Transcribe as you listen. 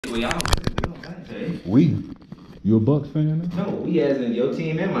Well, y'all don't play today. We? You a Bucks fan now? No, we as in your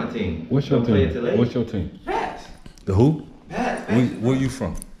team and my team. What's your team? What's your team? Pats. The who? Pats. Where you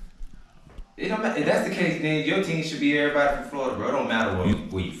from? It don't matter. If that's the case, then your team should be everybody from Florida, bro. It don't matter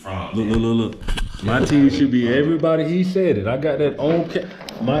where you from. Look. My team should be everybody. He said it. I got that on.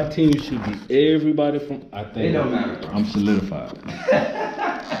 My team should be everybody from. I think it don't matter, bro. I'm solidified.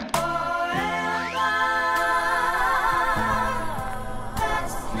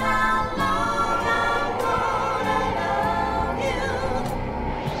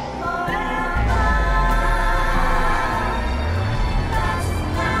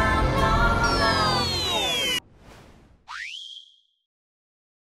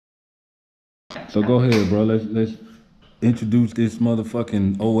 So go ahead, bro. Let's introduce this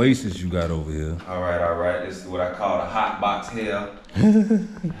motherfucking oasis you got over here. All right. This is what I call the hot box hell.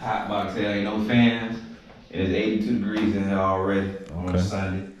 Hot box hell. Ain't no fans. And it's 82 degrees in here already on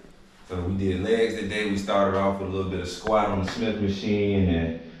Sunday. So we did legs today. We started off with a little bit of squat on the Smith machine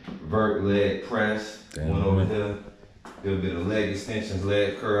and vert leg press. Went over here. Did a bit of leg extensions,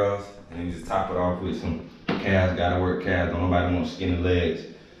 leg curls, and then we just top it off with some calves. Gotta work calves. Don't nobody want skinny legs.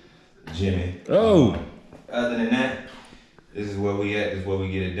 Jimmy. Other than that, this is where we at. This is where we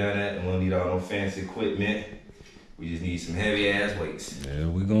get it done at. And we don't need all no fancy equipment. We just need some heavy ass weights. Yeah,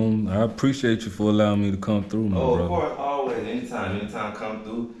 I appreciate you for allowing me to come through, my brother. Of course, always, anytime come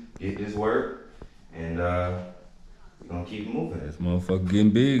through, get this work, and we're gonna keep moving. This motherfucker getting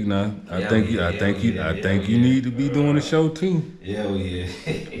big now. I think you need to be doing the show too. Yeah, we is.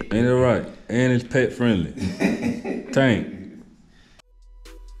 Ain't it right? And it's pet friendly. Tank.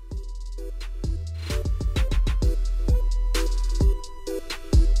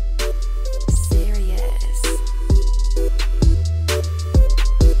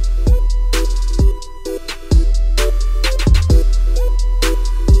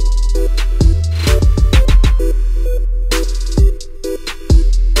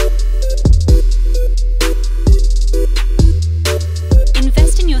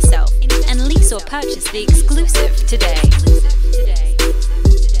 Purchase the exclusive today.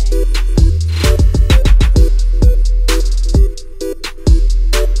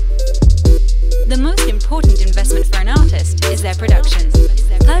 The most important investment for an artist is their production.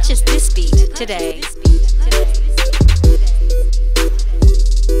 Purchase this beat today.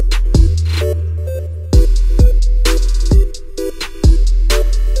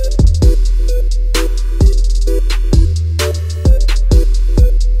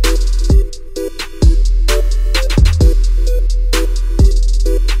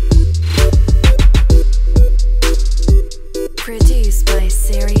 Produced by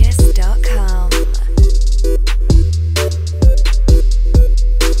Sirius.com.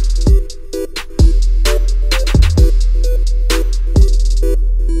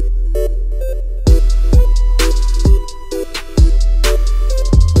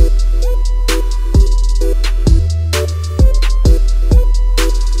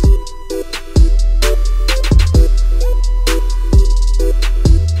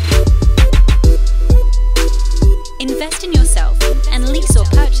 Invest in yourself and lease or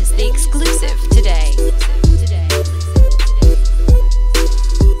purchase the exclusive today.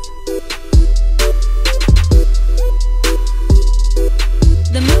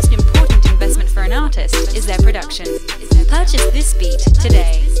 The most important investment for an artist is their production. Purchase this beat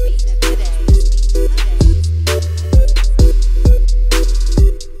today.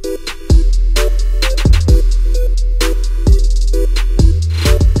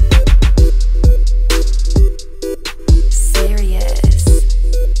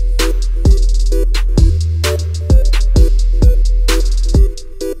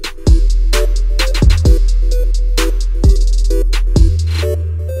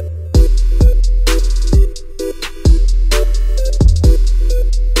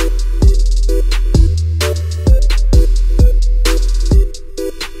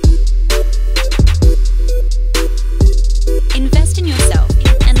 Invest in yourself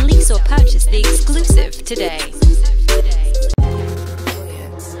and lease or purchase the exclusive today.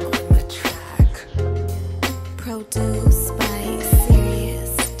 Produced by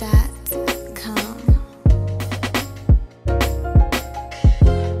Sirius.com.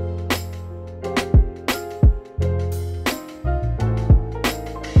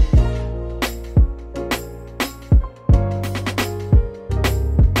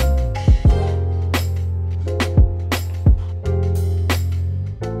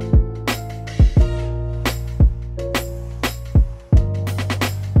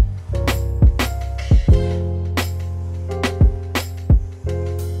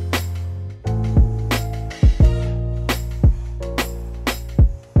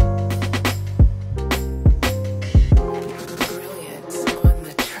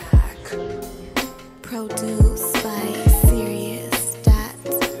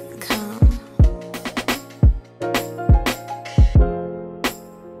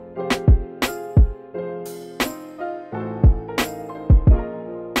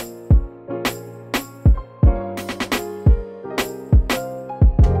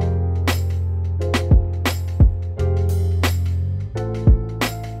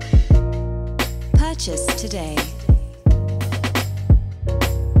 Purchase today.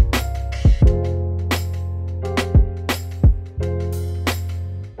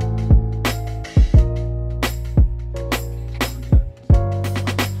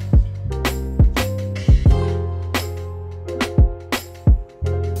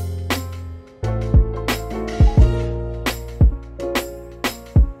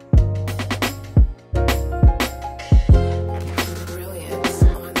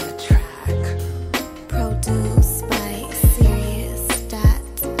 Produced by Sirius.com.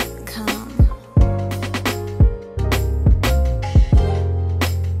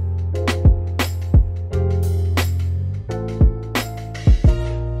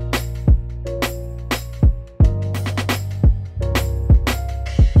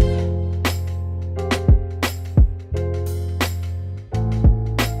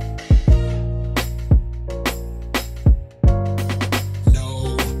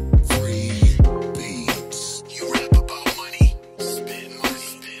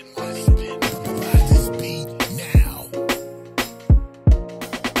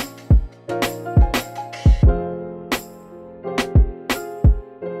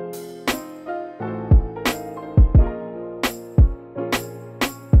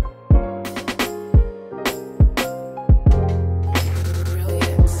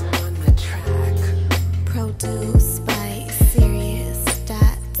 Produced by Sirius.com.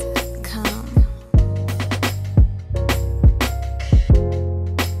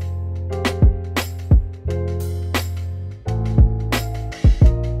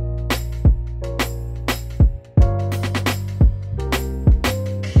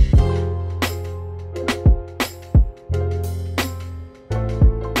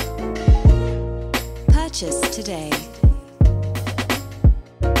 Purchase today.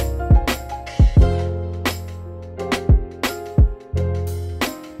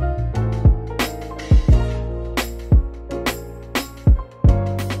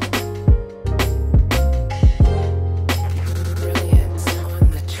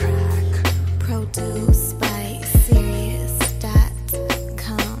 Produced by Sirius.com.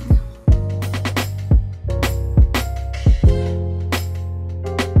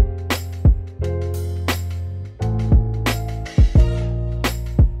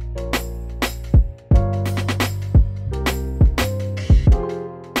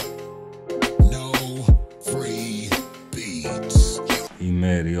 No free beats. He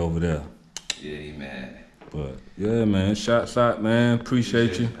mad, he over there. Yeah, he mad. But yeah, man, shots out, man.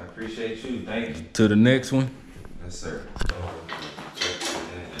 Appreciate you. I appreciate you. Thank you. To the next one. Yes, sir.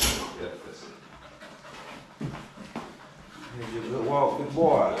 Here's your good walk, good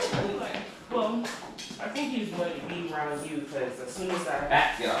boy. Well, I think he was going to be around you because as soon as I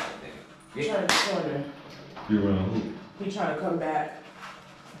Back, y'all. turned the corner, You around who? he tried to come back.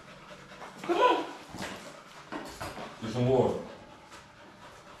 Come on. Get some water.